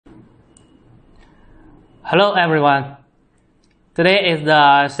Hello everyone. Today is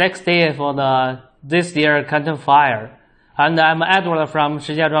the sixth day for this year Canton Fire, and I'm Edward from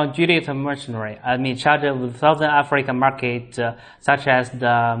Shijiazhuang Judith Machinery. I'm in charge of the Southern African market, such as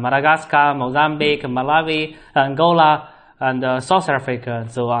the Madagascar, Mozambique, Malawi, Angola, and South Africa,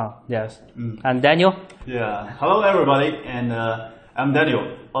 and so on. Yes. And Daniel? Yeah. Hello everybody, and I'm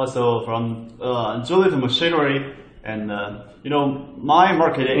Daniel, also from Judith Machinery. And my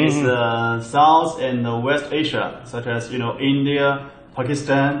market is South and West Asia, such as India,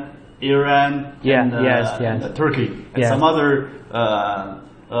 Pakistan, Iran, and Turkey, and some other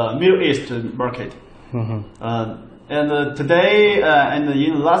Middle East market. And today, and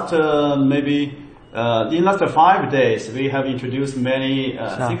in last in last 5 days, we have introduced many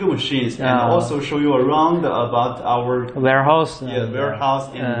single machines, and also show you around about our warehouse, warehouse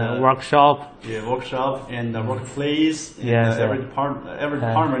and workshop, and the workplace, every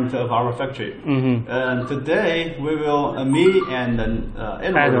department of our factory. And today we will me and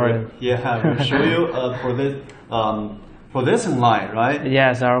Edward, will show you production line, right?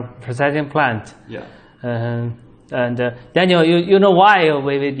 Yes, our processing plant. Yeah. And Daniel, you know why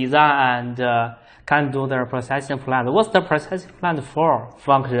we design and can do the processing plant? What's the processing plant for?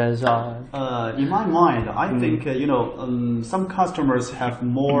 Functions? In my mind, I think some customers have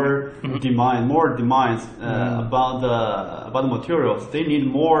more demands about the materials. They need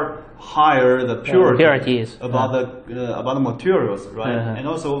more higher the purities about the materials, right? And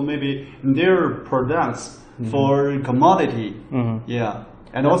also maybe their products for commodity,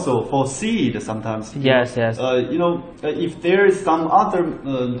 and also for seed sometimes. Yes. If there is some other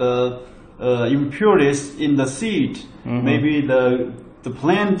impurities in the seed, maybe the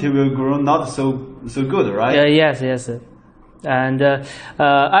plant will grow not so good, right? Yes. And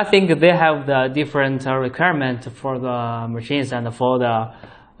I think they have the different requirement for the machines and for the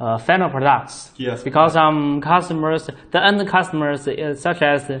final products. Yes. Because customers, the end customers, such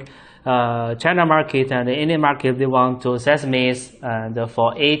as China market and the Indian market, they want to sesames and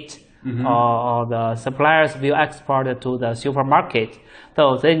for it, or the suppliers will export to the supermarket.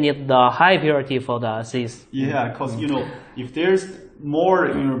 So they need the high purity for the seeds. Yeah, because if there's more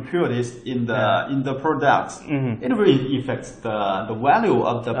impurities in the products, it really affects the value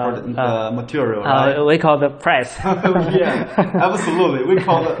of the material. Right? We call the price. Yeah, absolutely. We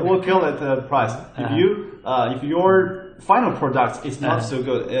call it price. If your final product is not so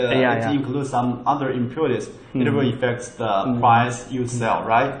good, it includes some other impurities, it will affect the price you sell,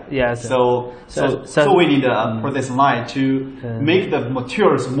 right? Yes. So we need a process line to make the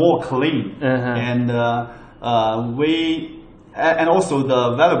materials more clean, and also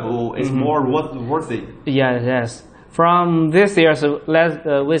the valuable is more worthy. Yes. From this year,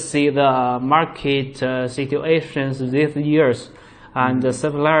 we see the market situations these years. And the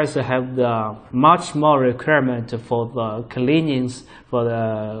suppliers have the much more requirement for the cleanings, for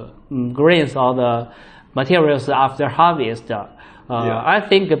the grains or the materials after harvest. I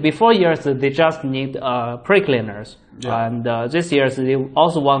think before years they just need pre-cleaners, and this year they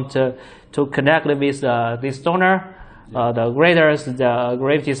also want to connect with the stoner, the graders, the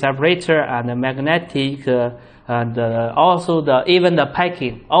gravity separator, and the magnetic, and also even the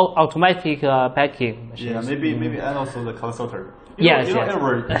packing, automatic packing machines. Yeah, maybe and also the color sorter.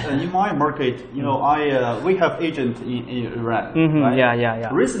 Edward, in my market, we have agents in Iran. Right? Yeah.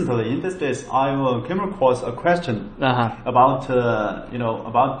 Recently, in these days, I came across a question about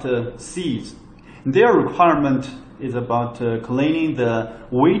seeds. Their requirement is about cleaning the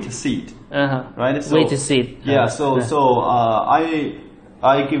wheat seed, right? So, wheat seed. Yeah.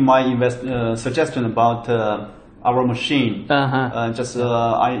 I give my suggestion about our machine.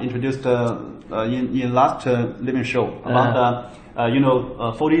 I introduced in last living show about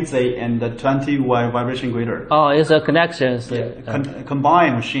 40Z and the 20Y vibration grader. Oh, it's a connections.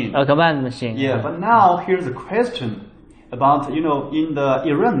 Combined machine. A combined machine. Yeah, but now here's a question about in the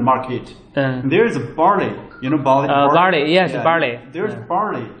Iran market, there is barley. Barley. Barley. Yes, barley. There's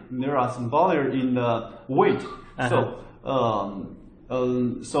barley. There are some barley in the wheat.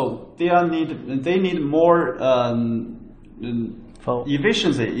 So they need more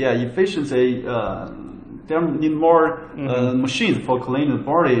efficiency. Yeah, efficiency. They need more machines for cleaning the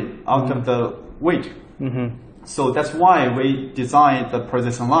barley out of the wheat. So that's why we designed the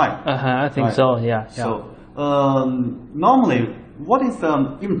processing line. I think so. Yeah. So normally, what is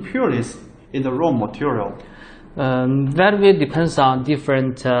the impurities in the raw material? That will depends on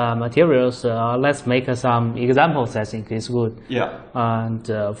different materials. Let's make some examples. I think is good. Yeah. And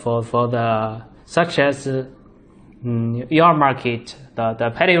for the such as your market,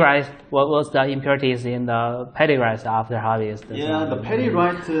 the paddy rice, what was the impurities in the paddy rice after harvest? Yeah, the paddy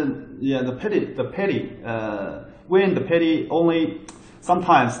rice, the paddy, when the paddy only,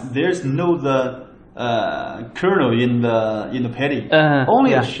 sometimes there's no the kernel in the paddy,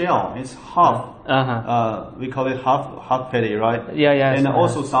 only the shell, it's half, we call it half paddy, right? And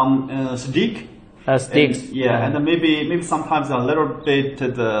also some sticks. And maybe sometimes a little bit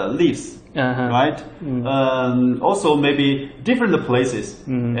the leaves. Right? Also maybe different places,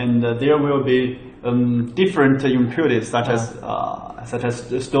 and there will be different impurities such as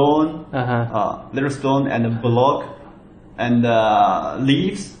stone, little stone, and block, and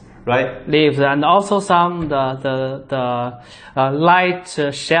leaves, right? Leaves, and also some the light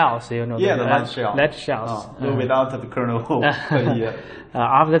shells, the light shell. Light shells. Without the kernel.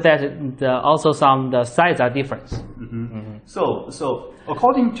 After that, also the size are different. So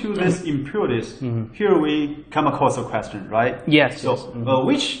according to these impurities, here we come across a question, right? Yes. So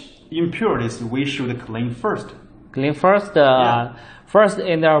which impurities we should clean first? Clean first. First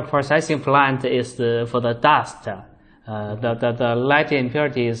in the processing plant is for the dust. The light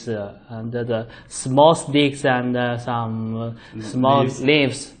impurities, and the small sticks and some small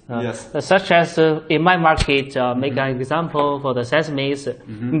leaves, such as in my market. Make an example for the sesames.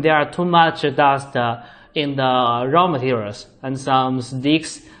 There are too much dust in the raw materials, and some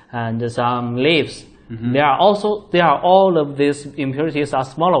sticks and some leaves. There are all of these impurities are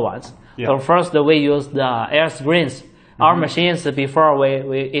smaller ones. So first we use the air screens. Our machines, before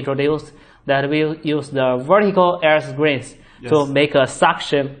we introduced that, we use the vertical air screens to make a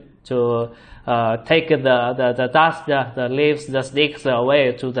suction to take the dust, the leaves, the sticks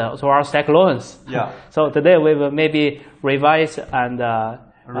away to our cyclones. So today we will maybe revise and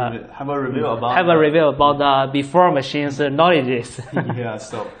have a review about the before machines knowledges.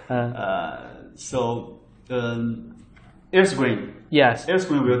 So air screen. Yes. Air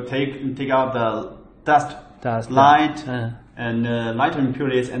screen will take out the dust, light. And light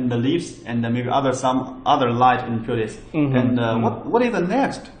impurities and the leaves, and maybe some other light impurities. And what is the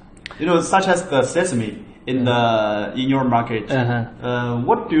next? Such as the sesame in your market.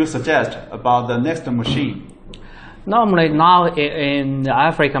 What do you suggest about the next machine? Normally now in the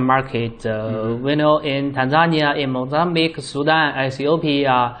African market, we know in Tanzania, in Mozambique, Sudan,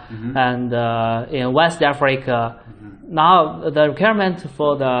 Ethiopia, and in West Africa. Now the requirement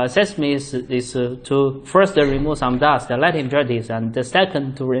for the sesame is to first remove some dust, the light impurities, and the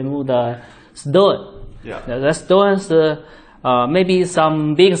second to remove the stone. The stones, maybe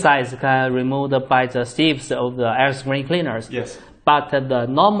some big size can remove by the sieves of the air screen cleaners. But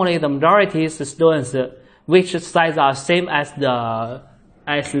normally the majority is stones which size are same as the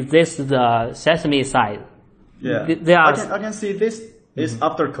sesame size. I can see this. It's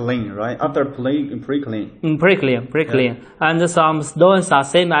after clean, right? After pre-clean. Pre-clean. And some stones are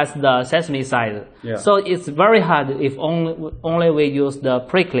same as the sesame size. So it's very hard if only we use the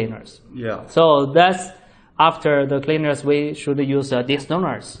pre-cleaners. So that's after the cleaners, we should use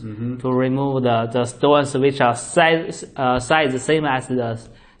destoners to remove the stones which are size same as the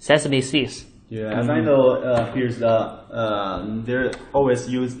sesame seeds. As I know, here's there always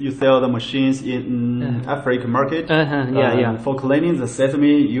you sell the machines in African market. For cleaning the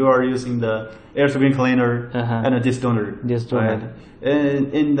sesame, you are using the air screen cleaner and a destoner. Right?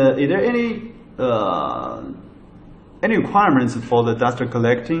 And is there any requirements for the dust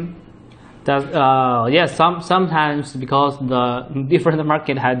collecting? Yes, sometimes because the different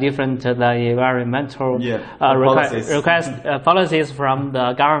market have different the environmental policies from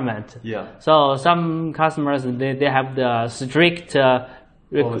the government. So some customers they have the strict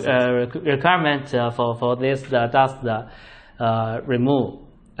requirement for this dust remove.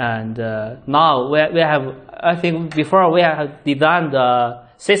 And now we have, I think before we have designed the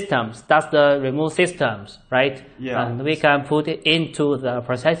systems, that's the remove systems, right? And we can put it into the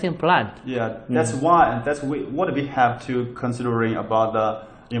processing plant. That's what we have to considering about the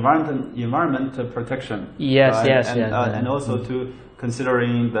environment protection. And also to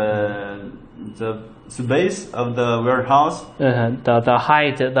considering the space of the warehouse, the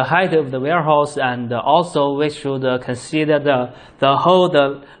height of the warehouse, and also we should consider the whole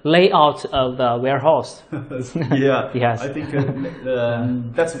layout of the warehouse. I think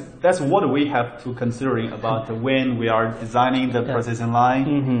that's what we have to considering about when we are designing the processing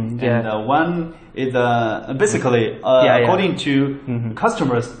line. And one is basically according to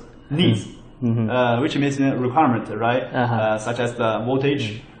customers' needs, which means requirement, right? Such as the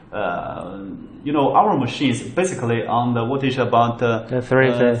voltage, you know, our machines basically on the voltage about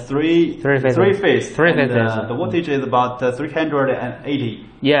three phase. The voltage is about 380.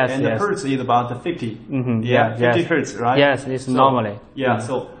 Yes, and the hertz is about 50. 50 hertz, right? Yes, it's normally. Yeah.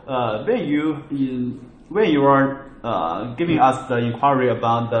 So when you are giving us the inquiry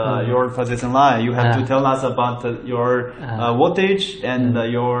about your position line, you have to tell us about your voltage and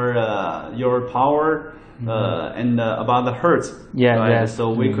your power. And about the hertz, right?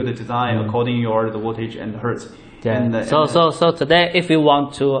 So we could design according the voltage and voltage. Yeah. So today, if you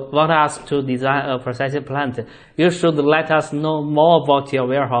want us to design a processing plant, you should let us know more about your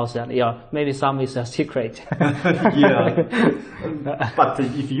warehouse, and maybe some is a secret. Yeah. But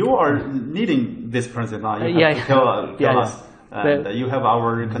if you are needing this processing line, you have to tell us, and you have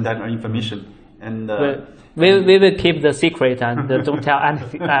our contact information, and. We will keep the secret and don't tell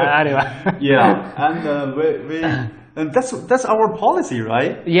anything, anyone. Yeah, and that's our policy,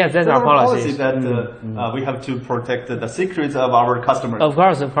 right? Yes, that's our policy. That we have to protect the secrets of our customers. Of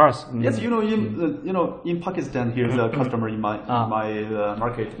course. Yes, in Pakistan, here's a customer in my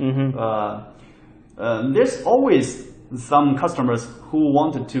market. There's always some customers who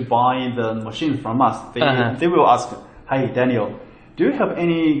wanted to buy the machine from us. They will ask, "Hey, Daniel, do you have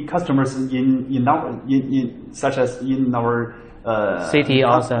any customers such as in our city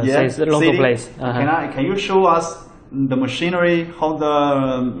also, local place? Can you show us the machinery, how the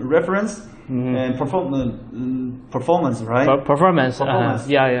reference and performance, right? Performance.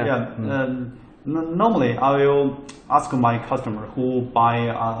 Normally, I will ask my customer who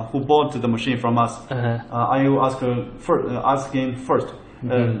bought the machine from us. I will ask him first.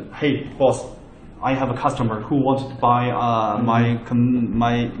 Hey, boss, I have a customer who wants to buy my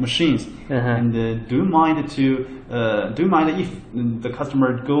machines, and do you mind if the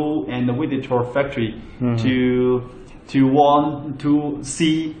customer go and visit your factory to want to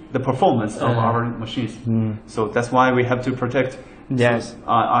see the performance of our machines? So that's why we have to protect. Yes, so,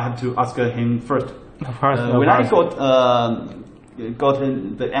 I have to ask him first. Of course. When I got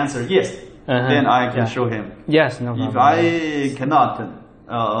the answer yes, then I can show him. Yes, no problem. If I cannot.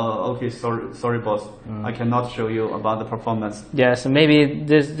 Okay, sorry, boss. I cannot show you about the performance. Yes, maybe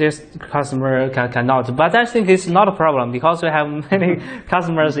this customer cannot, but I think it's not a problem because we have many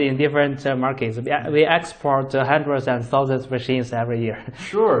customers in different markets. We export hundreds and thousands of machines every year.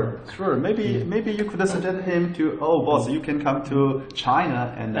 Sure. Maybe you could suggest him to, boss, you can come to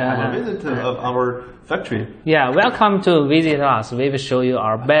China and have a visit of our factory. Yeah, welcome to visit us. We will show you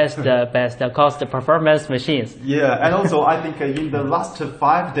our best cost performance machines. Yeah, and also I think in the last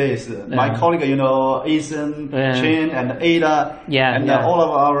 5 days, my colleague, Ethan, Chin, and Ada, all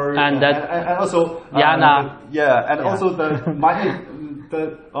of our and also Yana. Also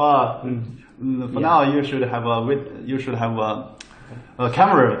for now you should have a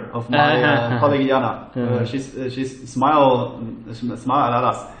camera of my colleague Yana. She's smile at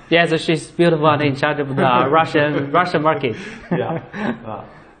us. Yes, she's beautiful and in charge of the Russian market.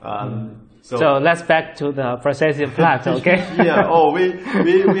 So let's back to the processing plant, okay? Yeah. Oh, we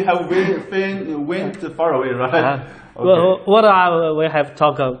have went far away, right? Okay. Well, what we have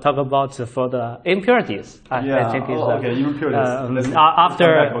talk about for the impurities. I think impurities.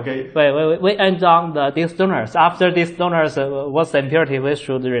 After we end on the distoners. After distoners, what's the impurity we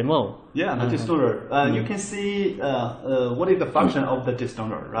should remove? Yeah, the distoner. You can see what is the function of the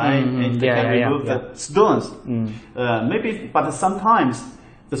distoner, right? And you can remove the stones. But sometimes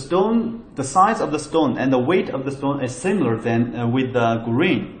the size of the stone and the weight of the stone is similar than with the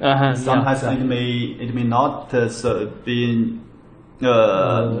grain. Sometimes it may not be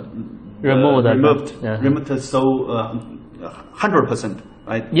removed so 100%,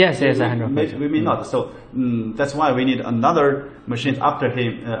 right? Yes, 100%. We may not. So that's why we need another machine after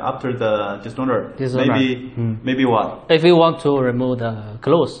the distoner. Maybe what? If you want to remove the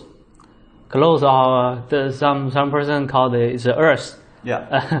clothes or some person called it the earth.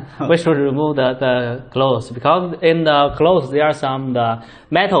 Yeah, we should remove the clothes because in the clothes there are some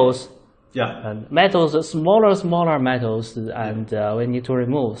metals. Yeah, metals, smaller metals, and we need to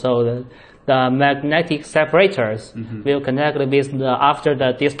remove. So the magnetic separators will connect with after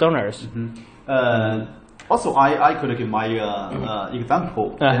the distoners. Also, I could give my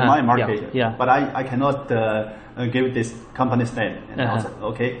example in my market, but I cannot give this company's name.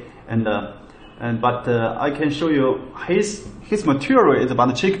 But I can show you his material is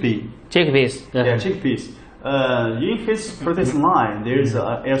about chickpea. Chickpeas. Chickpeas. In his processing line, there is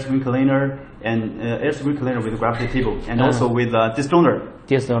an air screen cleaner and air screen cleaner with gravity table, and also with distoner.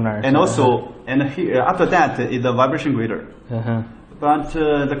 And also, after that is the vibration grader. But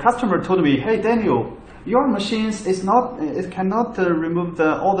the customer told me, "Hey Daniel, your machines is not, it cannot remove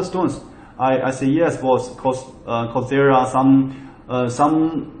all the stones. I say yes, boss, because there are some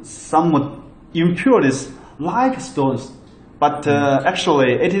impurities like stones, but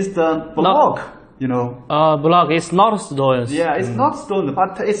actually it is the block. You know, block is not stones. Yeah, it's not stone,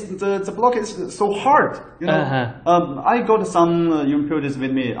 but it's the block is so hard. You know, I got some impurities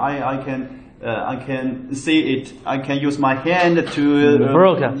with me. I can see it. I can use my hand to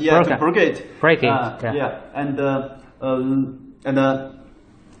to break it. Break it. Yeah, and the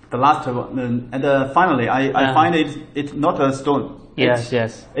last one, and finally, I find it's not a stone. Yes,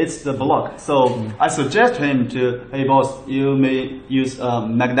 it's the block. So I suggest him to, hey boss, you may use a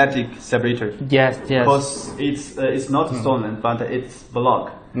magnetic separator. Yes. Because it's not stone, but it's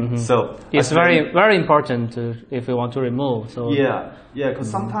block. So it's very important if you want to remove. So because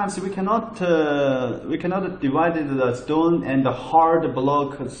sometimes we cannot divide the stone and the hard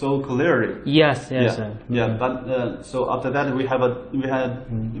block so clearly. Yes. But so after that we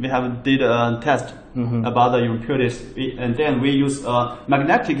did a test about the impurities, and then we use a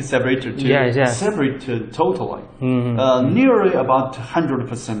magnetic separator to separate totally, nearly about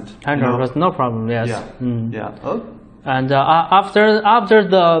 100%. 100%, no problem. Yes. Oh. And after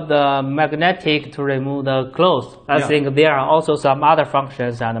the magnetic to remove the clothes, I think there are also some other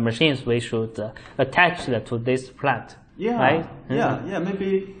functions and machines we should attach to this plant. Right?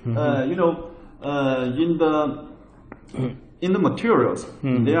 Maybe you know, in the materials,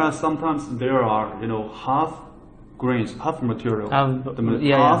 there are you know half grains, half material,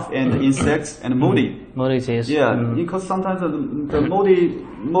 half and insects and moldy. Because sometimes the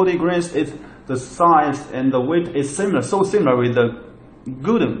moldy grains the size and the weight is similar, so similar with the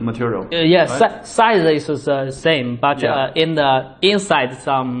good material. Right? Size is the same, but in the inside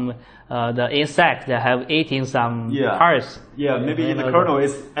some the insect that have eaten some parts. Maybe the kernel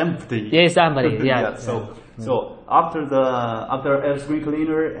is empty. It's empty. So after air screen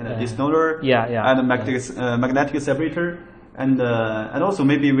cleaner and a destoner and a magnetic separator, and also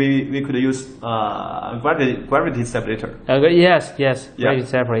maybe we could use gravity separator. Gravity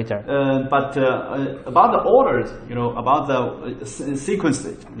separator. But about the orders, you know, about the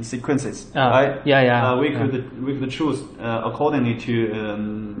sequences, right? We could choose according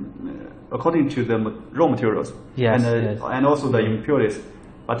to the raw materials and also the impurities.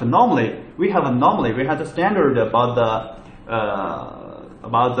 But normally we have the standard about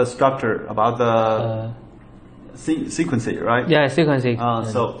the structure, about the sequencing, right? Sequencing.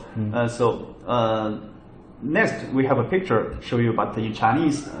 Next we have a picture show you about in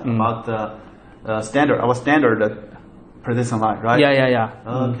Chinese about the standard, our standard precision line, right?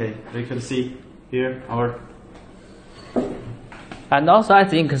 Okay, we can see here our. And also, I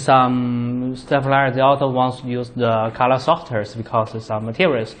think some suppliers also want to use the color softeners because of some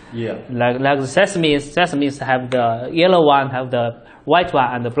materials. Like the sesames have the yellow one, have the white one,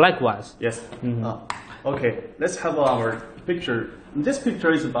 and the black ones. Okay, let's have our picture. This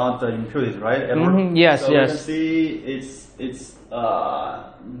picture is about the impurities, right? Yes. You can see it's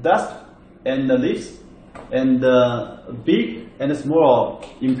dust and the leaves and the big and the small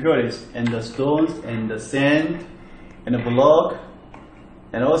impurities and the stones and the sand and the block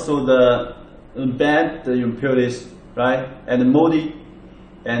and also the bad impurities, right? And the moldy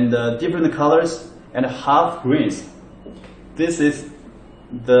and the different colors and half greens. This is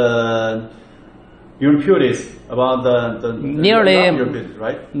the impurities about the nearly impurities,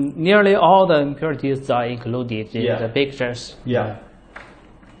 right? Nearly all the impurities are included in the pictures.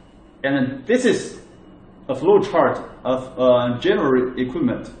 And this is a flow chart of general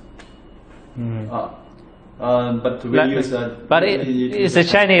equipment. But we use it's a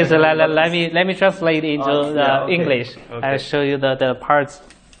Chinese. Let me translate into English. Okay. I'll show you the parts.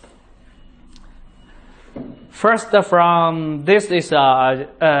 First, from this is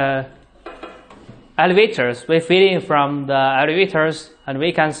elevators. We feed in from the elevators, and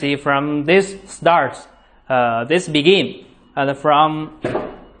we can see from this starts, this begin, and from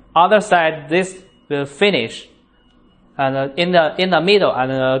other side this will finish, and in the middle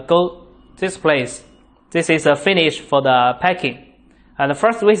and go this place. This is a finish for the packing. And the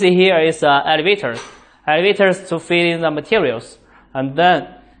first we see here is elevators to feed in the materials, and then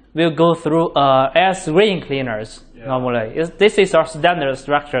we'll go through air screen cleaners. Normally, this is our standard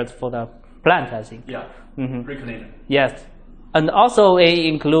structure for the plant, I think. Recleaner. Yes, and also we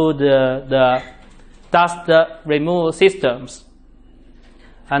include the dust removal systems.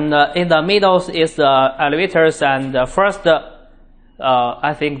 And in the middle is the elevators, and first,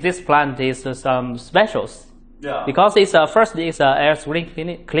 I think this plant is some specials. Because it's first is air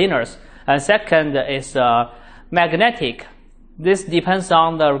screen cleaners, and second is magnetic This depends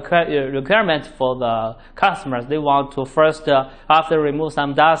on the requirement for the customers. They want to first, after remove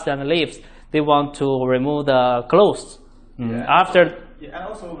some dust and leaves, they want to remove the clothes. Yeah. After. Yeah, and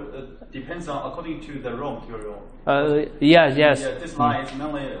also depends on according to the raw material. Yes. Yeah, this line is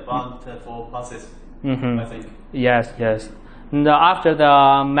mainly about for process. I think. Yes. And after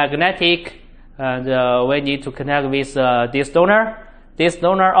the magnetic, we need to connect with this donor. This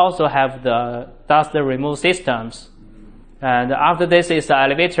donor also have the dust remove systems. And after this is the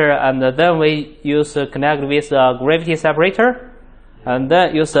elevator, and then we use connect with the gravity separator, and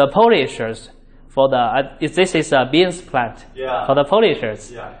then use the polishers for the. This is a beans plant for the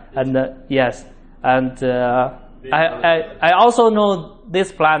polishers. Yeah. And yes, and I also know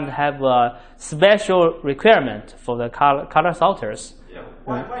this plant have a special requirement for the color sorters. Yeah.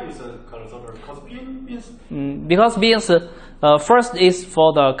 Why use a color sorter? Because beans. Because beans first is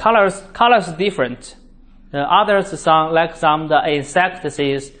for the colors different. Others some the insect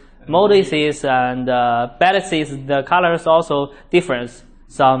seeds, moldy seeds, and bad seeds. The colors also different.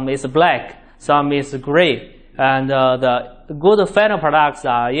 Some is black, some is gray, and the good final products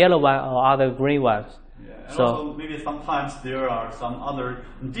are yellow one or other green ones. Yeah, and so also maybe sometimes there are some other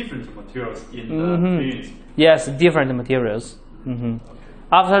different materials in the beans. Yes, different materials. Okay.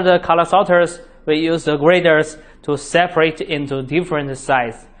 After the color sorters, we use the graders to separate into different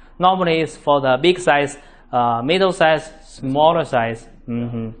size. Normally, it's for the big size. Middle size, smaller size,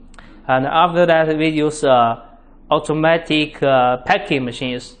 and after that we use automatic packing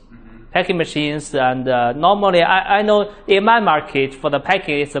machines. And normally I know in my market for the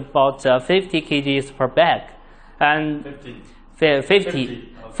packing it's about 50 kgs per bag, and 50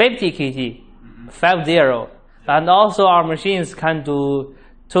 kg, 50, and also our machines can do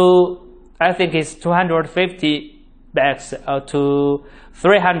I think it's 250 bags to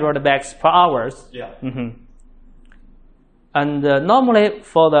 300 bags per hour. Yeah. And normally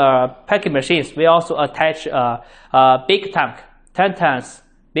for the packing machines, we also attach a big tank, 10 tons,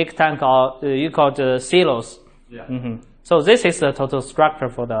 big tank, or you call it silos. Yeah. So this is the total structure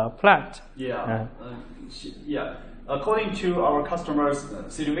for the plant. Yeah. Yeah. According to our customers'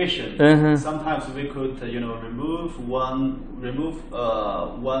 situation, sometimes we could remove one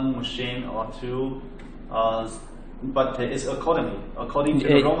machine or two. But it's according to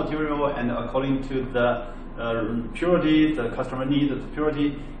the raw material and according to the purity, the customer needs the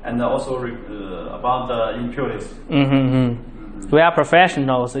purity, and also about the impurities. We are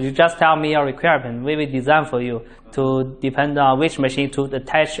professionals. You just tell me your requirement. We will design for you to depend on which machine to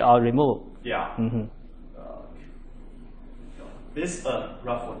attach or remove. Yeah. This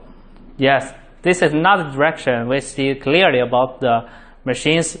rough one. Yes, this is another direction. We see clearly about the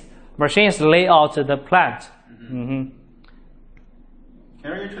machines layout the plant. Can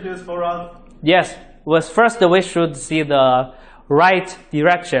you introduce for us? Yes. Well, first we should see the right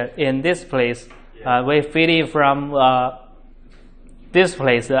direction in this place. We feed in from this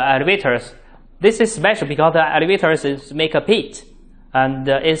place, the elevators. This is special because the elevators make a pit, and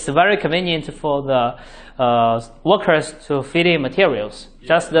it's very convenient for the workers to feed in materials.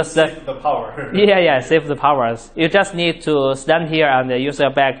 Save the power. Save the powers. You just need to stand here and use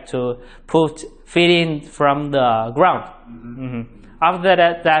your bag to feed in from the ground. After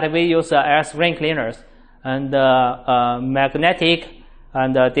that we use air screen cleaners and magnetic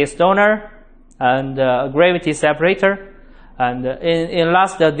and this donor and gravity separator, and in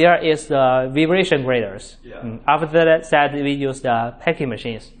last there is the vibration graders. After that we use the packing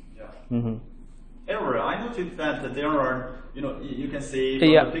machines. However, I noticed that there are, you can see from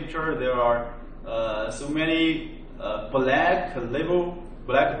the picture there are so many black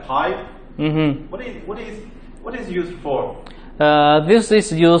pipe. What is used for? This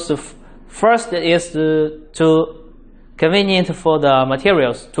is used first is to convenient for the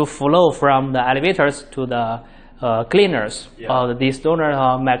materials to flow from the elevators to the cleaners or the donor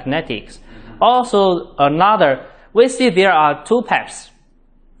or magnetics. Also another, we see there are two pipes.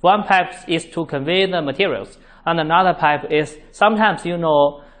 One pipe is to convey the materials, and another pipe is sometimes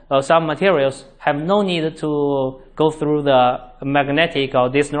some materials have no need to go through the magnetic or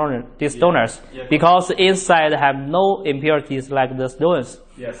these donors because inside have no impurities like the stones.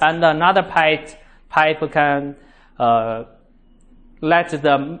 And another pipe can let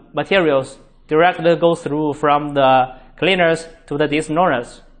the materials directly go through from the cleaners to the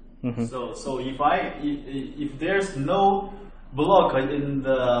donors. So if there's no block in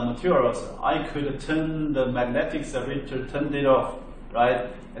the materials, I could turn the magnetic separator, turn it off, right?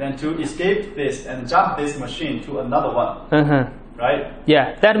 And then to escape this and jump this machine to another one, right?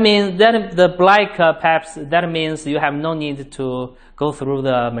 Yeah, that means that the black pipes, that means you have no need to go through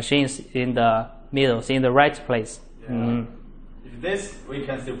the machines in the middle, in the right place. this we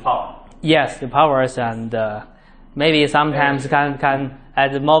can still power. Yes, the powers and maybe sometimes can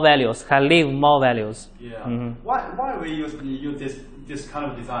add more values, can leave more values. Yeah. Why we use this kind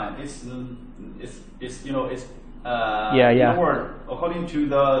of design? It's lower according to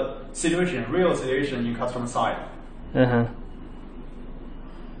the situation, real situation in customer side.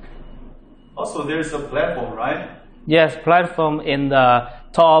 Also, there's a platform, right? Yes, platform in the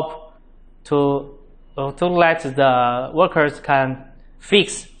top to let the workers can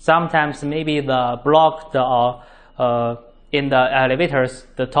fix. Sometimes maybe the block or in the elevators,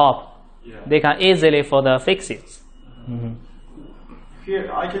 the top, they can easily for the fix it. Here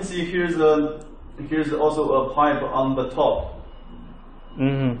I can see here's also a pipe on the top.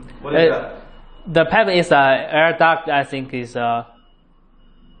 What is that? The pipe is air duct. I think is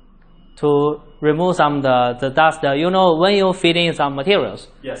to remove some the dust. You know, when you feed in some materials,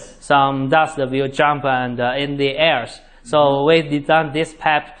 yes, some dust will jump and in the airs. So we designed this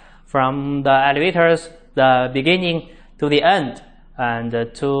pipe from the elevators, the beginning to the end, and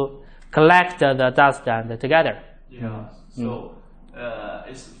to collect the dust and together. Yeah. So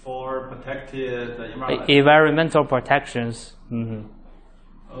it's for protected environment. Environmental protections.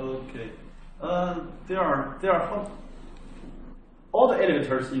 Okay. There are all the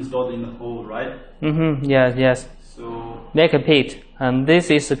elevators installed in the hole, right? Yes. So make a pit, and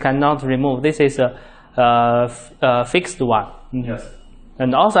this is cannot remove. This is a fixed one. Yes.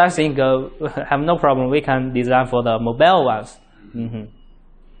 And also, I think have no problem. We can design for the mobile ones. Okay.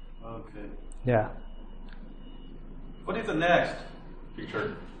 Yeah. What is the next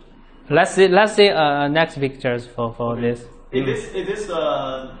picture? Let's see next pictures for this. Is this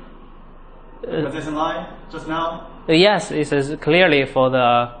position line just now? Yes, it is clearly for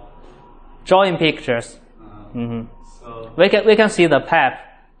the drawing pictures. So we can see the pipe.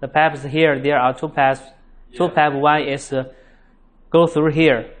 The pipes here. There are two pipes. Two pipe. One is go through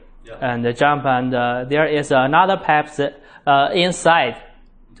here and jump, and there is another pipe inside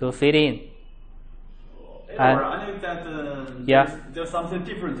to fit in. I think that there's something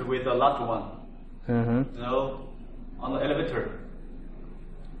different with the last one. You know, on the elevator,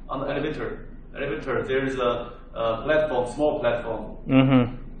 there is a platform, small platform.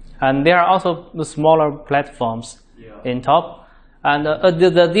 And there are also the smaller platforms in top. And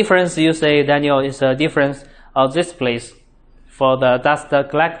the difference you say, Daniel, is a difference of this place. For the dust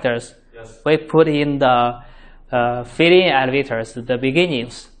collectors, we put in the feeding elevators, the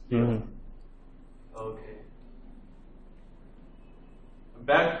beginnings. Okay.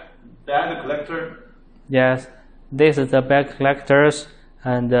 Bag collector. Yes, this is the bag collectors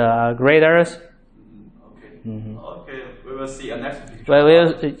and graders. Okay, we will see a next picture.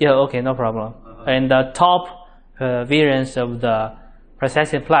 Well, okay, no problem. And the top variants of the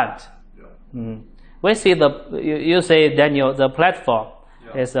processing plant. We see you say, Daniel, the platform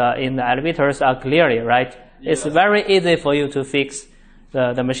is in the elevators are clearly, right? It's very easy for you to fix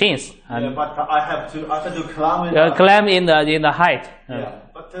the machines. But I have to climb. Climb in the height.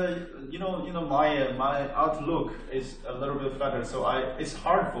 But you know my outlook is a little bit flatter, so it's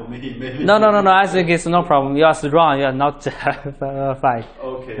hard for me. Maybe. No. I think it's no problem. You are strong. You are not fine.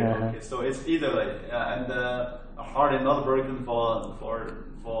 Okay. So it's either and hard and not broken for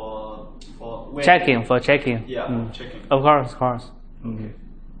checking. Yeah, checking. Of course.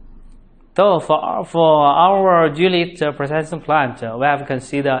 So for our unit processing plant, we have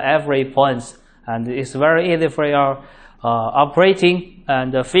considered every point, and it's very easy for your operating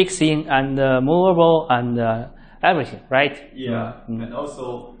and fixing and movable and everything, right? Yeah, and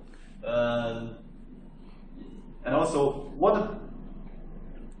also what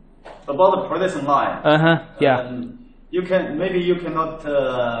about the production line? You cannot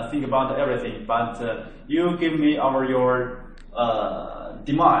think about everything, but you give me your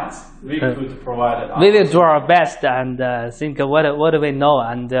demands. We could provide. We will do our best and think what do we know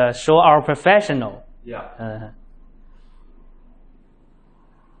and show our professional. Yeah.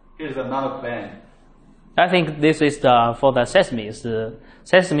 Here's another plan. I think this is for the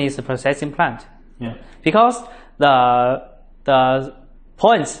sesame's processing plant. Because the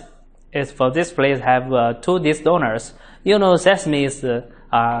points is for this place have two disc donors. You know, sesame is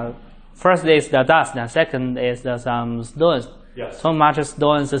first is the dust, and second is some stones. So much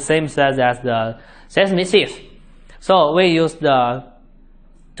stones, the same size as the sesame seeds. So we use the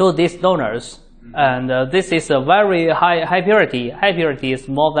two disc donors, and this is a very high purity. High purity is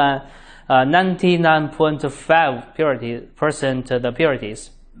more than 99.5% the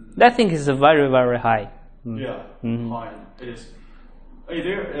purities. That thing is very, very high. High. It is.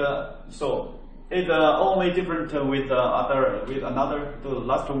 So it's only different with the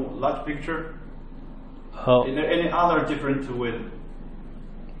last picture. Is there any other different with?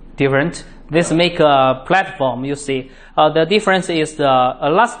 Different. This make a platform. You see, the difference is the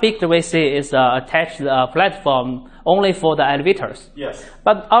last picture we see is attached platform only for the elevators. Yes.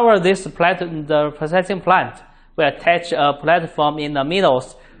 But the processing plant, we attach a platform in the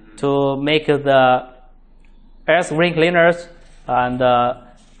middles to make the air screen cleaners and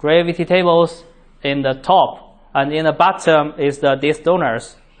gravity tables in the top, and in the bottom is the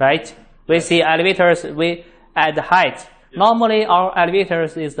distillers, right? We see elevators, we add height. Yes. Normally our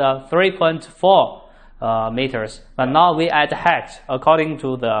elevators is 3.4 meters, but now we add height according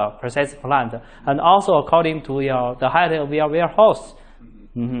to the processing plant and also according to the height of your warehouse.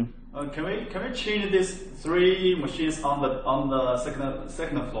 Can we change these 3 machines on the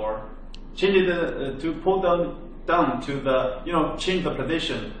second floor? Change it to pull them down to the change the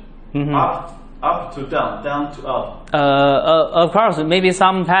position up to down to up. Of course, maybe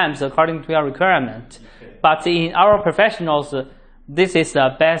sometimes according to your requirement, but in our professionals, this is the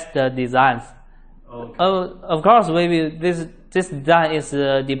best designs. Okay. Of course, maybe this design is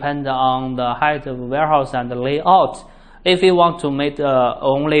depend on the height of warehouse and the layout. If we want to make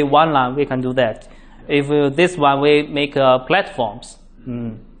only one line, we can do that. If this one, we make platforms.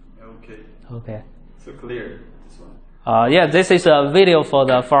 Okay. So clear. This one. Yeah, this is a video for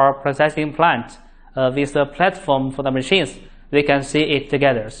processing plant with the platform for the machines. We can see it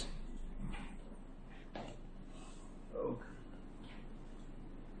together.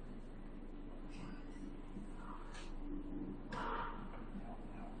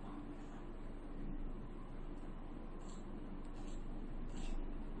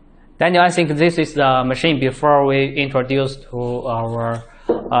 Daniel, I think this is the machine before we introduce to our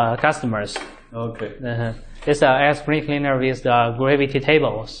customers. Okay. It's an air screen cleaner with the gravity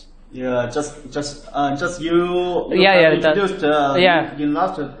tables. Yeah, just you introduced in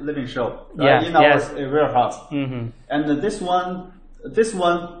last living show, right? In our warehouse. And this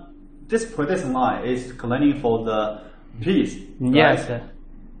production line is cleaning for the peas. Right? Yes.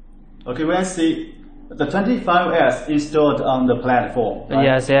 Okay, we can see the 25S installed on the platform.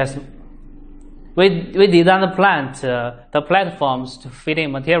 Right? Yes. We designed the platforms to fit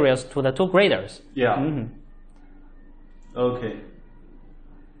in materials to the 2 graders. Yeah. Okay.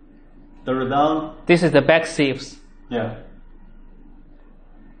 The result. This is the back sieves. Yeah.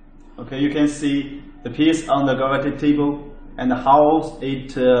 Okay, you can see the piece on the gravity table and how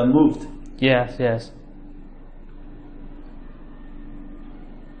it moved. Yes.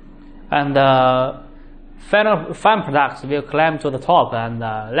 And final products will climb to the top, and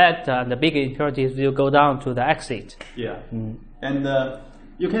lead and the big impurities will go down to the exit. Yeah. And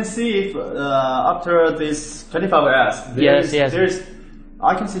you can see if, after this 25S,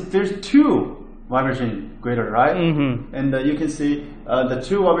 I can see there's 2 vibration grader, right? And you can see the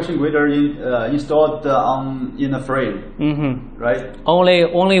 2 vibration grader installed in a frame, right?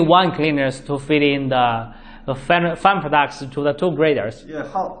 Only 1 cleaners to fit in the fan products to the 2 graders. Yeah.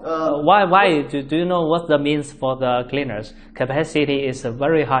 Why? Do you know what that means for the cleaners? Capacity is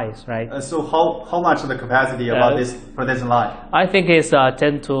very high, right? So how much the capacity about this production line? I think it's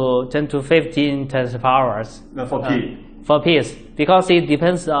 10 to 15 tons per hours. For P. For P's, because it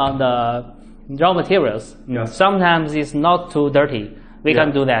depends on the raw materials. Yes. Sometimes it's not too dirty. We can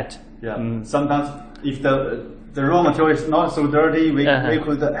do that. Yeah. Sometimes if the raw material is not so dirty, we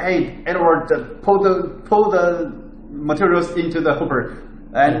could Edward pull the materials into the hopper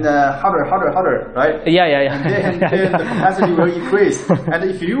and harder, right? Yeah. And then the capacity will increase. And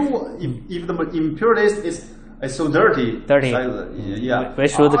if the impurities is so dirty, we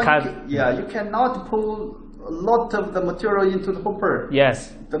should cut. You cannot pull a lot of the material into the hopper.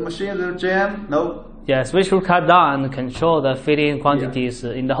 Yes. The machine will jam. No. Yes, we should cut down and control the feeding quantities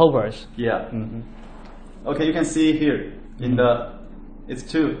in the hoppers. Yeah. Okay, you can see here in it's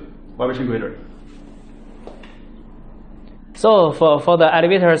 2 vibration grader. So for the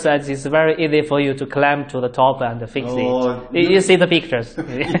elevators, it's very easy for you to climb to the top and fix it. You see the pictures.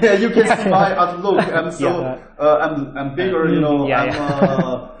 Yeah, you can see my outlook. I'm bigger,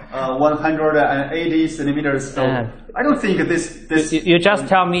 I'm 180 centimeters. So I don't think this. You just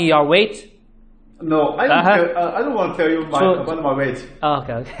tell me your weight. No, I don't want to tell you about my weight.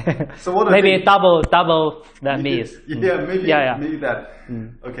 Okay. So what maybe double that means. Yeah, maybe that.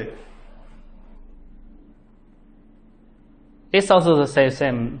 Okay. It's also the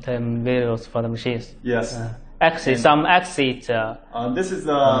same videos for the machines. Yes. Some exit. This is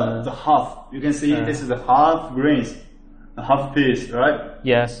the half. You can see this is the half grains, a half piece, right?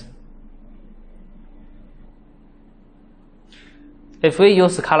 Yes. If we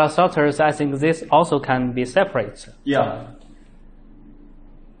use color sorters, I think this also can be separate. Yeah.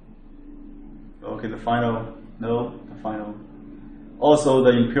 Okay. Okay, the final. No, the final. Also the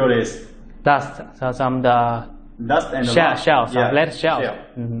impurities. Dust. So some the Dust and shells. Yeah. Lead shells. Shell.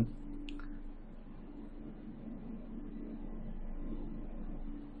 Mm-hmm.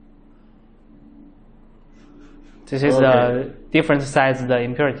 This is the different size of the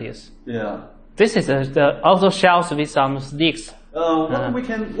impurities. Yeah. This is also shells with some sticks. What we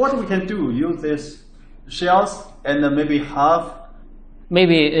can do? Use this shells and maybe half.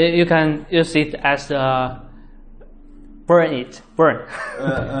 Maybe you can use it as burn it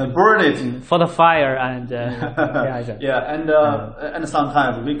for the fire and yeah, and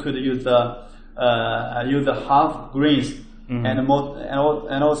sometimes we could use the half grains and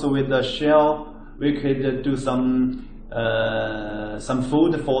also with the shell we could do some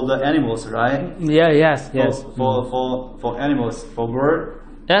food for the animals, right? Yes. For animals, for bird.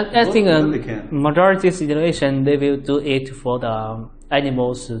 I think majority situation they will do it for the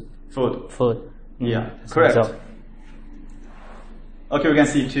animals food. Yeah, correct. So. Okay, we can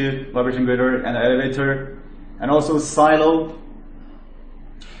see two vibration grader and elevator, and also silo.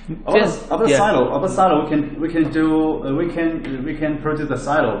 About silo, we can produce the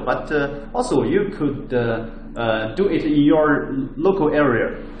silo, but also you could do it in your local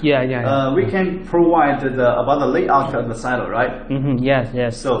area. We can provide about the layout of the silo, right?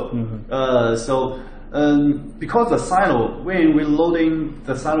 Yes. So because the silo, when we're loading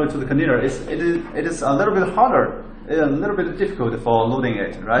the silo to the container, it is a little bit harder, a little bit difficult for loading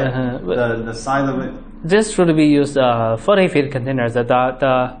it, right? The size of it. This should be used 40 feet containers. The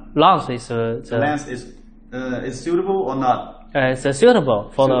length is the length is suitable or not? It's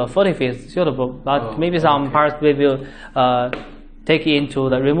suitable for the 40 feet suitable, but maybe some parts we will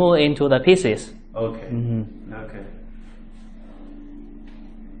remove into the pieces. Okay.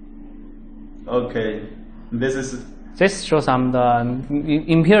 Okay. This shows some the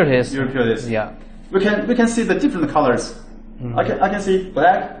impurities. Yeah. We can see the different colors. I can see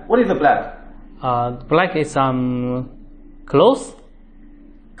black. What is the black? Black is some clothes.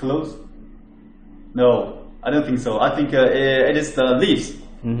 Clothes? No, I don't think so. I think it is the leaves.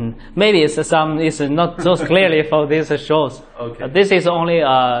 Maybe it's not so clearly for these shows. Okay. This is only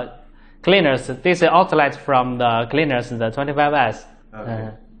cleaners. This is outlet from the cleaners, the 25S.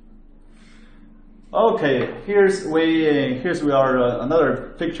 Okay. Okay. Here's we are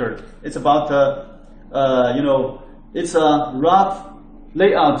another picture. It's about it's a rough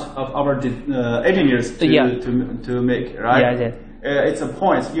layout of our engineers to make, right? Yeah. It's a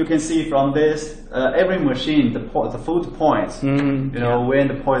point you can see from this every machine the foot points. When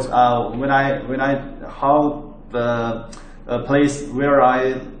the points how the place where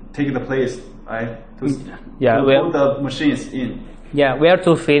I take the place to put the machines in. Yeah, where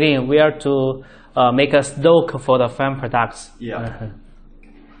to fit in, where to make a stock for the farm products. Yeah.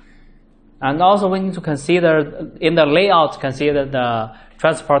 And also we need to consider in the layout, consider the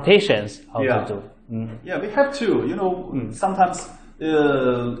transportations how to do. Yeah, we have to. Sometimes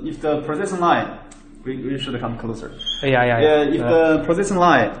if the processing line, we should come closer. If the processing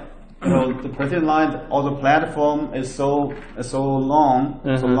line, the processing line or the platform is so long,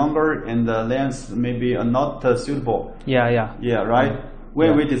 so longer, and the length maybe are not suitable. Yeah, right.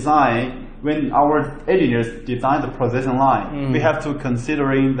 When our engineers design the processing line, we have to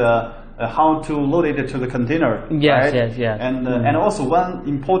considering the how to load it to the container. Yes. And also one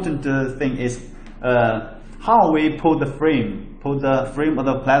important thing is how we put the frame of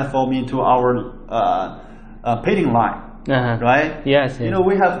the platform into our painting line, right? Yes.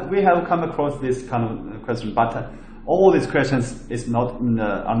 We have come across this kind of question, but all these questions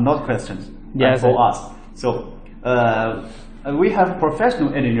are not questions for us. So we have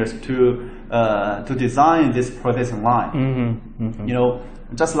professional engineers to design this processing line.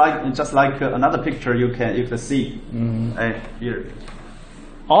 Just like another picture you can see here.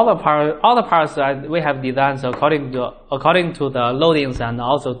 All the parts that we have designed according to the loadings and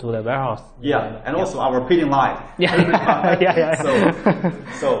also to the warehouse. Yeah, and also our painting line.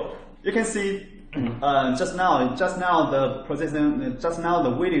 So you can see just now the processing, just now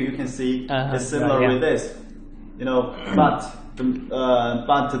the video you can see is similar with this. But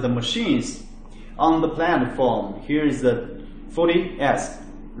the machines on the platform, here is the 40S,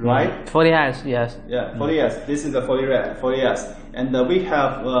 right? 40S, yes. Yeah, 40S. This is the 40S. And we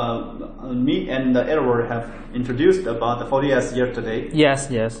have, me and Edward have introduced about the 40S yesterday. Yes.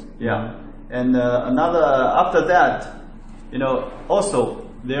 Yeah. And after that, also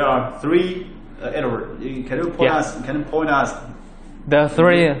there are three, Edward, can you point us? The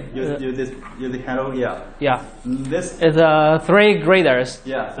three. Use the handle, Yeah. This is three graders.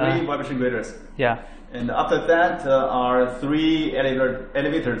 Yeah, three vibration graders. Yeah. And after that are three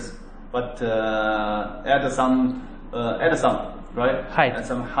elevators. but add some right? Height. Add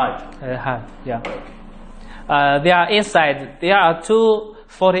some height. Yeah. They are inside. There are two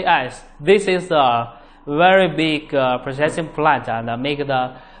 40Is. This is a very big processing plant and make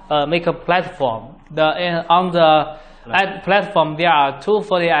a platform. On the platform there are two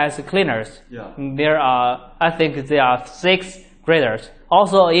 40Is cleaners. Yeah. There are, I think there are 6 graders.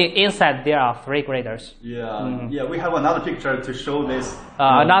 Also inside there are 3 graders. Yeah. Yeah. We have another picture to show this.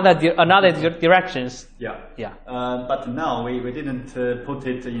 Another directions. Yeah. Yeah. But now we didn't put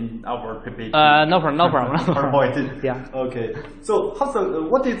it in our PPT. No problem. PowerPoint. Yeah. Okay. So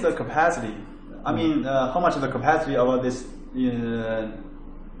what is the capacity? I mean, how much is the capacity of this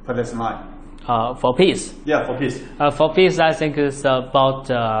production line? For peas. Yeah, for peas. For peas, I think it's about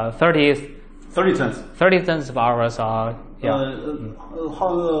 30 tons. 30 tons per hour. Yeah.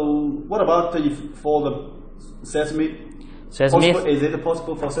 What about if for the sesame? Sesame. Is it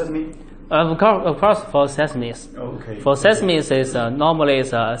possible for sesame? Of course, for sesames. Okay. For sesames, is normally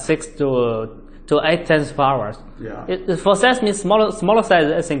is 6 to 8 tons per hour. Yeah. For sesame, smaller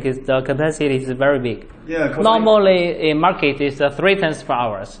size, I think the capacity is very big. Yeah. Normally, in market is 3 tons per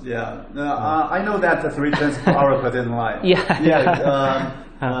hour. Yeah. I know that 3 tons per hour per ton line. Yeah. Yeah.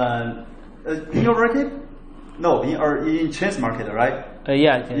 In your market? No, in Chinese market, right?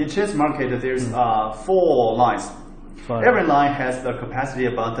 Yeah. In Chinese market, there's 4 lines. Every line has the capacity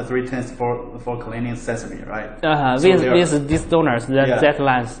about 3 tons for cleaning sesame, right? With these donors, that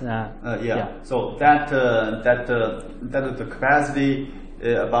lines. Yeah. So the capacity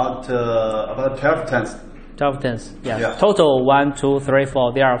about 12 tons. 12 tons. Yeah. Total 1, 2, 3,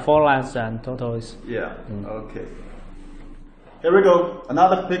 4. There are 4 lines and total is. Yeah. Okay. Here we go.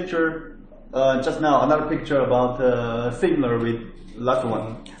 Another picture. Just now, another picture about similar with last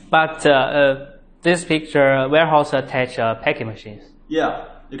one. But this picture warehouse attach packing machines. Yeah,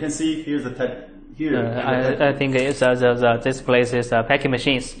 you can see here's the I think it's this place is packing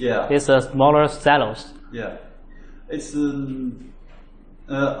machines. Yeah, it's smaller silos. Yeah, it's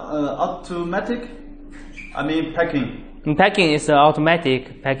automatic. I mean packing. Packing is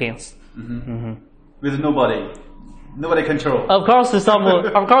automatic packings. With nobody control. Of course,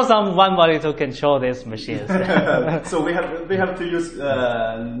 somebody to control these machines. So we have to use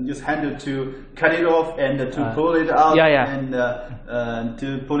hand to cut it off and to pull it out. And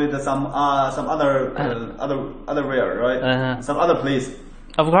to put it some other where, right? Some other place.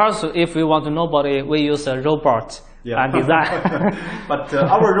 Of course, if we want to nobody, we use a robot. Yeah. And design. But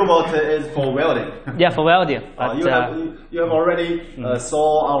our robot is for welding. Yeah, for welding. But, you have already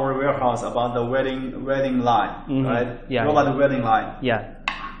saw our warehouse about the welding line, right? Yeah. Robot welding line. Yeah.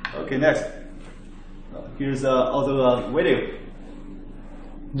 Okay, next. Here's also a video.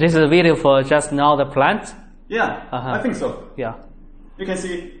 This is a video for just now the plant. Yeah, I think so. Yeah. You can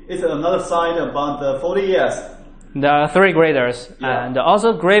see it's another side about 40 years. There are 3 graders and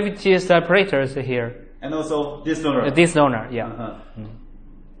also gravity separators here. And also this donor. This donor, yeah.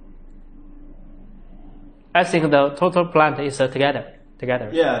 I think the total plant is together.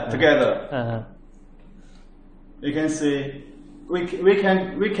 Yeah, together. You can see we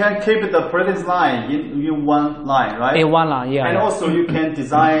can keep the production line in one line, right? In one line, yeah. And also you can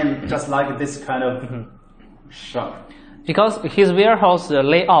design just like this kind of shop. Because his warehouse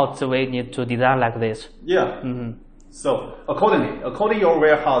layout, we need to design like this. Yeah. So according your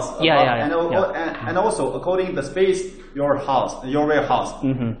warehouse, and also according the space your warehouse,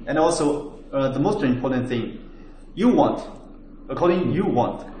 and also the most important thing, according you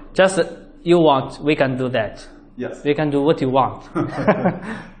want. Just you want, we can do that. Yes. We can do what you want.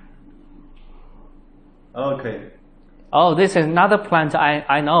 Okay. Oh, this is another plant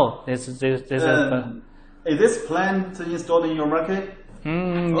I know. This is this plant installed in your market?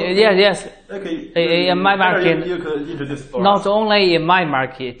 Okay. Yes. Okay. In my market, you could introduce for not us. only in my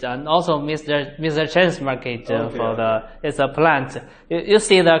market and also Mr. Chen's market it's a plant. You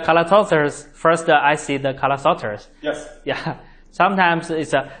see the color sorters. First, I see the color sorters. Yes. Yeah. Sometimes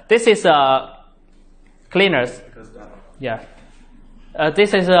this is cleaners. Yeah.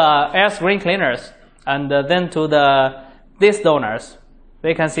 This is air screen cleaners, and then to these donors.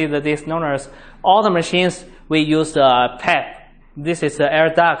 We can see that these donors, all the machines we use PEP. This is the air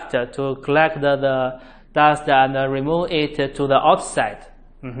duct to collect the dust and remove it to the outside.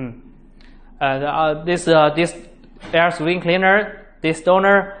 And this air screen cleaner, this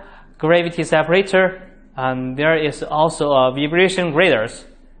donor, gravity separator, and there is also a vibration graders.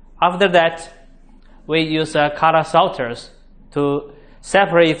 After that, we use color sorters to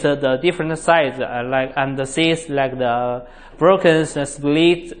separate the different sides and the seeds like the broken,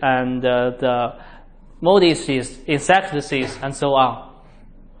 split, and the moldy seeds, insect seeds, and so on.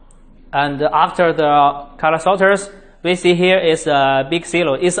 And after the color sorters, we see here is a big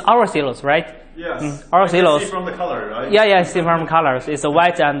silo. It's our silos, right? Yes. Our I can silos. see from the color, right? Yeah, see from colors. It's a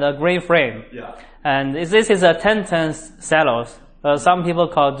white and a green frame. Yeah. And this is a 10-ton silos. Some people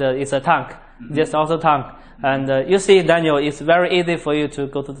call it's a tank. Just also tank. And you see, Daniel, it's very easy for you to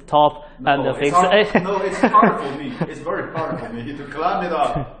go to the top and fix it. No, it's hard for me. It's very hard for me to climb it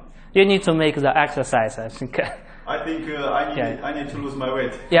up. You need to make the exercise, I think. I think I need to lose my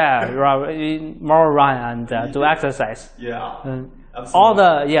weight. Yeah, more run and do exercise. Yeah. All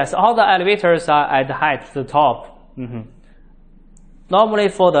the elevators are at the height to the top. Normally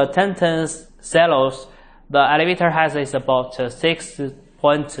for the 10-ton silos, the elevator height is about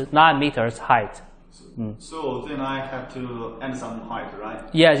 6.9 meters height. So then I have to add some height, right?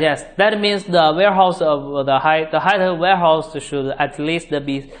 Yes. That means the warehouse of the height of the warehouse should at least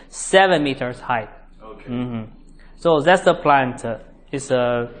be 7 meters high. Okay. So that's the plant. It's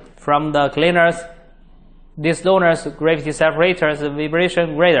from the cleaners, distoners, gravity separators,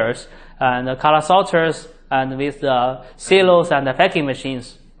 vibration graders, and the color sorters, and with the silos and the packing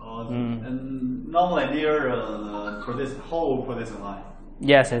machines. And normally near whole production line.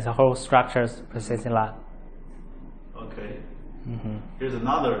 Yes, it's a whole structures processing line. Okay. Here's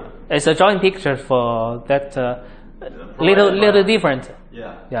another. It's a joint picture for that little different.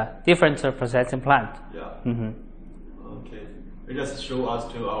 Yeah. Different processing plant. Yeah. Okay. We just show us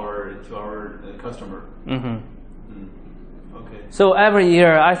to our customer. Okay. So every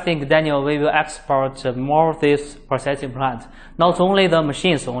year, I think, Daniel, we will export more of this processing plant. Not only the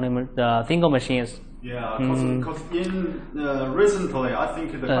machines, only the single machines. Yeah, because recently, I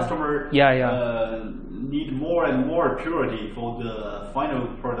think the customer need more and more purity for the final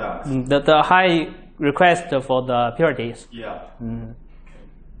product. The high request for the purities. Yeah.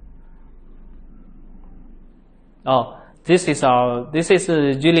 Oh, this is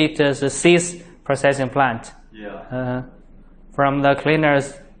Julit's sixth processing plant. Yeah. From the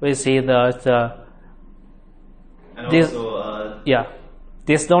cleaners, we see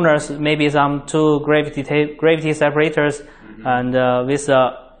these donors, maybe some two gravity separators, and with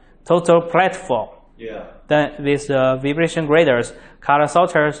a total platform. Yeah. Then with vibration graders, color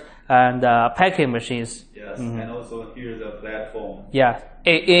sorters, and packing machines. Yes, and also here the platform. Yeah.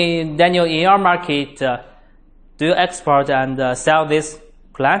 Daniel, in your market, do you export and sell this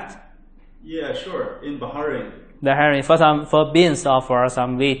plant? Yeah, sure. In Bahrain. For beans or for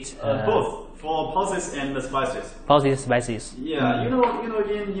some wheat? Both. For pulses and the spices. Pulses, spices. Yeah, you know,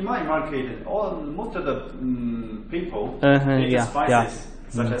 in my market, most of the people eat spices,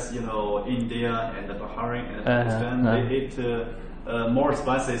 such as India and Bahrain and Pakistan. They eat more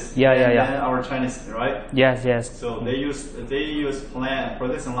spices than our Chinese, right? Yes. So they use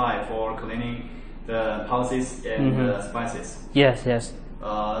production line for cleaning the pulses and spices. Yes.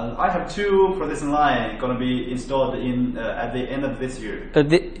 I have two production lines going to be installed at the end of this year.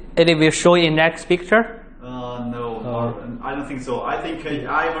 It will show in next picture? No, I don't think so. I think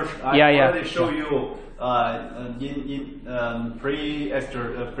I already show you in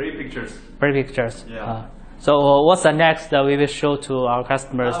pre-pictures. Pre-pictures. Yeah. So what's the next that we will show to our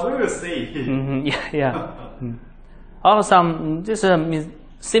customers? We will see. Also, this is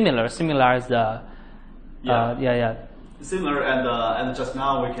similar as the. Similar and just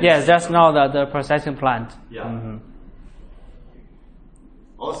now we can. Yes, just now the processing plant. Yeah.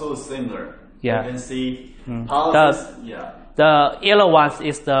 Also similar. Yeah. You can see pulses. The yellow ones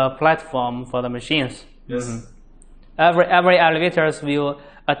is the platform for the machines. Yes. Every elevators will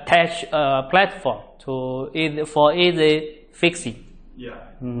attach a platform for easy fixing.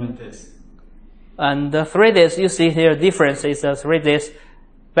 Yeah. This. And the 3Ds you see here difference is the 3Ds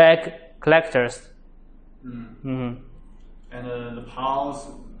bag collectors. And the pulse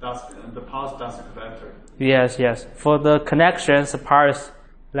dust collector. Yes. For the connections parts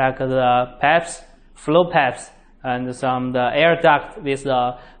like the pipes, flow pipes, and the air duct with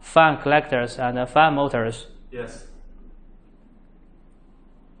the fan collectors and the fan motors. Yes.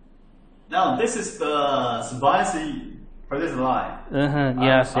 Now this is the spicy production line.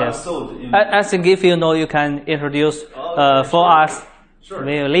 Yes. Sold in I think if you know, you can introduce for us. Sure.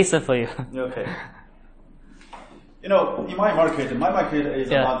 We will listen for you. Okay. In my market is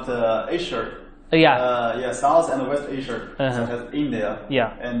about Asia. South and West Asia, such as India.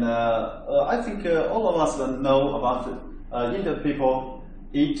 Yeah. And I think all of us know about Indian people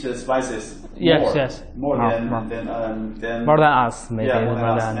eat spices more than us, maybe. Yeah, more than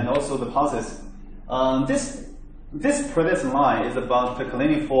us. And also the pulses. This production line is about the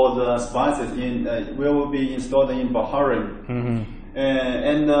cleaning for the spices will be installed in Bahrain.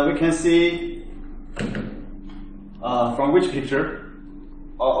 And we can see from which picture?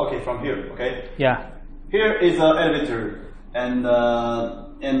 okay, from here. Okay. Yeah. Here is an elevator, and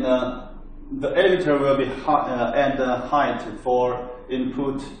the elevator will be at the height for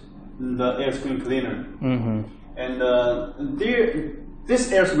input the air screen cleaner. And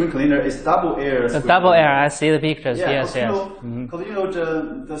this air screen cleaner is double air. Double air. I see the pictures. Yeah, yes, yes. Because you know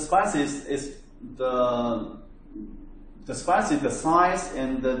the spices is the spices, the size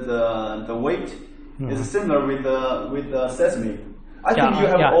and the weight is similar with the sesame. I think you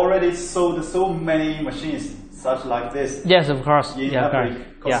have already sold so many machines such like this. Yes, of course.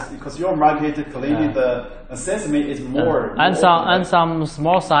 Because your market clearly the sesame is more and some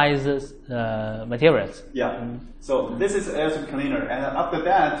small sizes materials. Yeah. So this is air cleaner, and after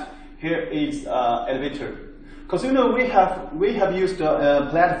that here is elevator. Because you know we have used a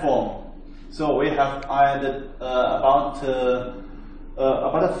platform, so we have added about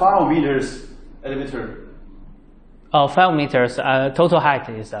 5 meters elevator. Oh, 5 meters. Total height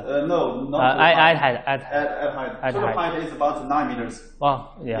is that? No, not at height. Total height is about 9 meters. Oh,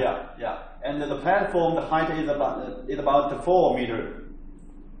 yeah. Yeah. And the platform, the height is about 4 meters.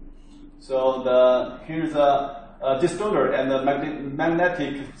 So here's a distorter and the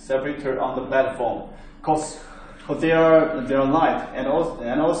magnetic separator on the platform, because they are light and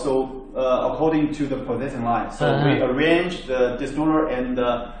also according to the processing line. So we arrange the distorter and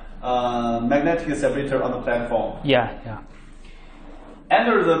the magnetic separator on the platform. Yeah.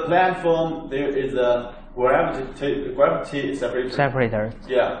 Under the platform, there is a gravity separator.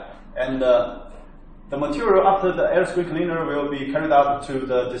 Yeah, and the material after the air screen cleaner will be carried out to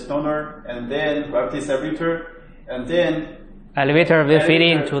the distorter and then gravity separator, and then elevator will feed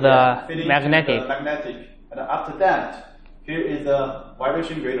into the magnetic. And after that, here is the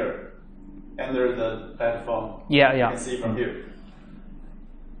vibration grader under the platform. Yeah. You can see from here.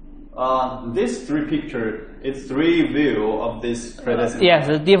 This 3 picture is 3 view of this predecessor. Yes,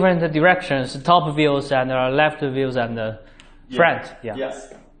 the different directions, top views and left views and front. Yeah.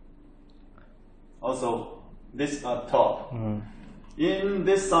 Yes. Also, this top. In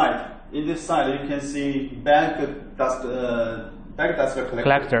this side, you can see bag dust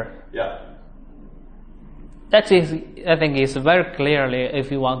collector. Yeah. That is, I think, is very clearly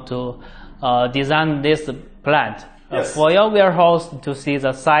if you want to design this plant. Yes. For your warehouse to see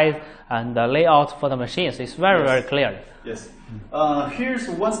the size and the layout for the machines, it's very clear. Yes. Here's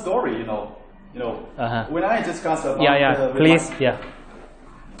one story, when I discuss about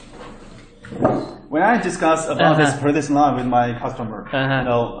when I discuss about this production line with my customer,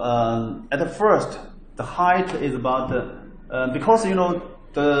 at the first the height is about because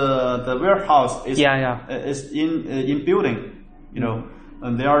the warehouse is in building,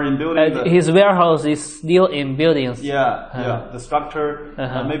 and they are in building. His warehouse is still in buildings. The structure.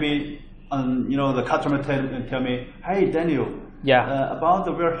 Maybe the customer tell me, hey Daniel, about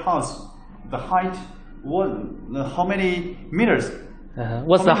the warehouse, the height, how many meters?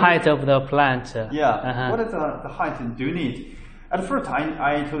 What's the height of the plant? What is the height do you need? At first,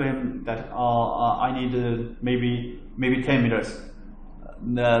 I told him that I need maybe 10 meters.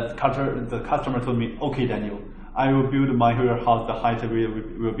 The customer told me, okay, Daniel, I will build my warehouse. The height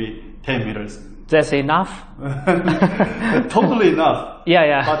will be 10 meters. That's enough. Totally enough.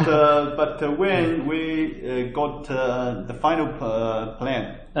 But when we got the final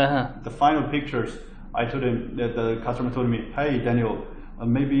plan, the final pictures, I told him that the customer told me, hey Daniel,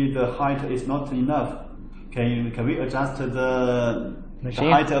 maybe the height is not enough. Can we adjust the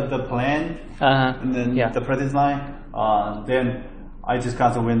height of the plan and then the production line? Then I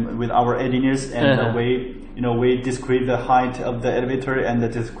discussed with our engineers, and we decrease the height of the elevator and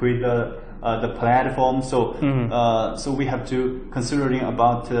decrease the platform. So so we have to considering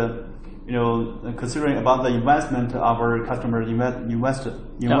about the investment our customer invest.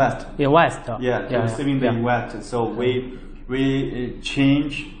 Receiving the invest. So we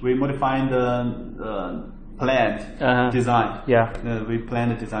modify the plant design. We plan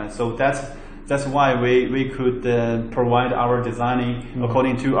the design. So that's why we could provide our designing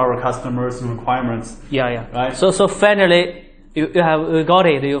according to our customers' requirements. Right. So finally, you got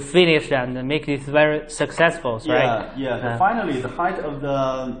it. You finished and make it very successful, right? Finally, the height of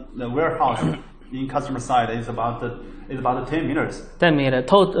the warehouse in customer side is about 10 meters. 10 meters.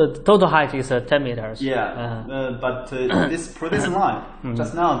 Total height is 10 meters. But this production line,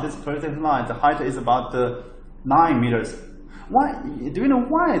 just now, this production line, the height is about 9 meters. Why? Do you know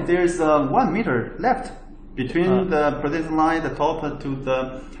why there's 1 meter left between the production line, the top to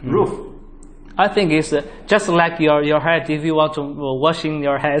the roof? I think it's just like your head. If you want to washing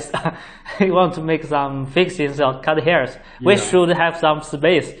your hands, you want to make some fixings or cut hairs. We should have some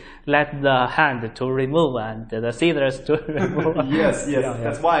space, let the hand to remove and the scissors to remove. Yes.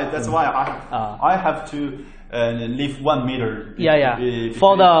 That's why I have to leave 1 meter.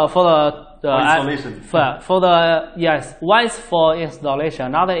 For the installation. For the yes, one is for installation,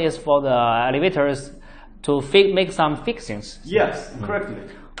 another is for the elevators to make some fixings. Yes, correctly.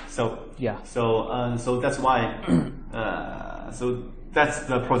 So so that's why so that's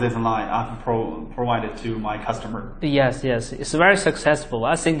the processing line I've provided to my customer. Yes, it's very successful.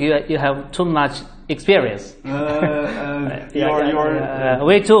 I think you have too much experience.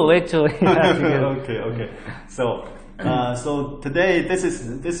 Way too. Okay. So today this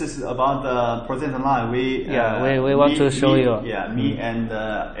is about the processing line. We want to show you. Me and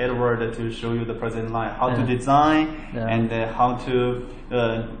Edward to show you the processing line, how to design and how to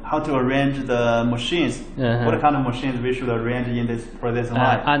arrange the machines. What kind of machines we should arrange in this processing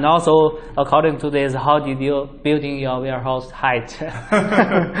line. And also, according to this, how did you building your warehouse height?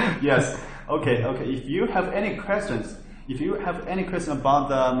 Yes. Okay. If you have any questions. If you have any question about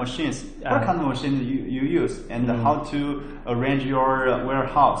the machines, what kind of machines you use and how to arrange your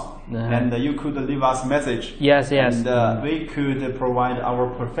warehouse, and you could leave us a message. Yes. And we could provide our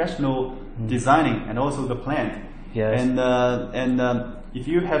professional designing and also the plan. Yes. And if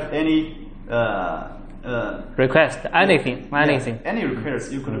you have any request, anything. Any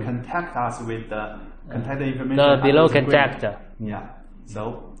request, you could contact us with the contact information. The below contact. Yeah.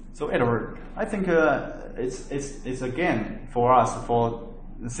 So Edward, I think it's again for us for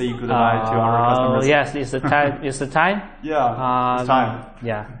say goodbye to our customers. Yes, it's the time. It's the time. Yeah, it's time.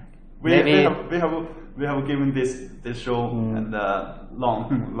 Yeah. We have given this show and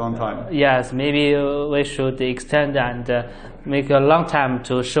long time. Yes, maybe we should extend and make a long time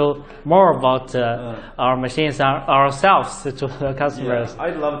to show more about our machines ourselves to the customers. Yeah,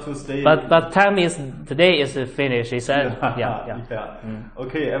 I'd love to stay. But time is today is finished. It's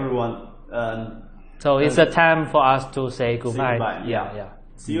Okay, everyone. So it's a time for us to say goodbye. Yeah.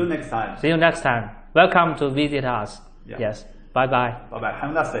 See you next time. See you next time. Welcome to visit us. Yeah. Yes. Bye bye. Bye bye. Have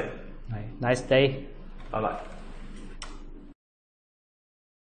a nice day. Nice day. Bye bye.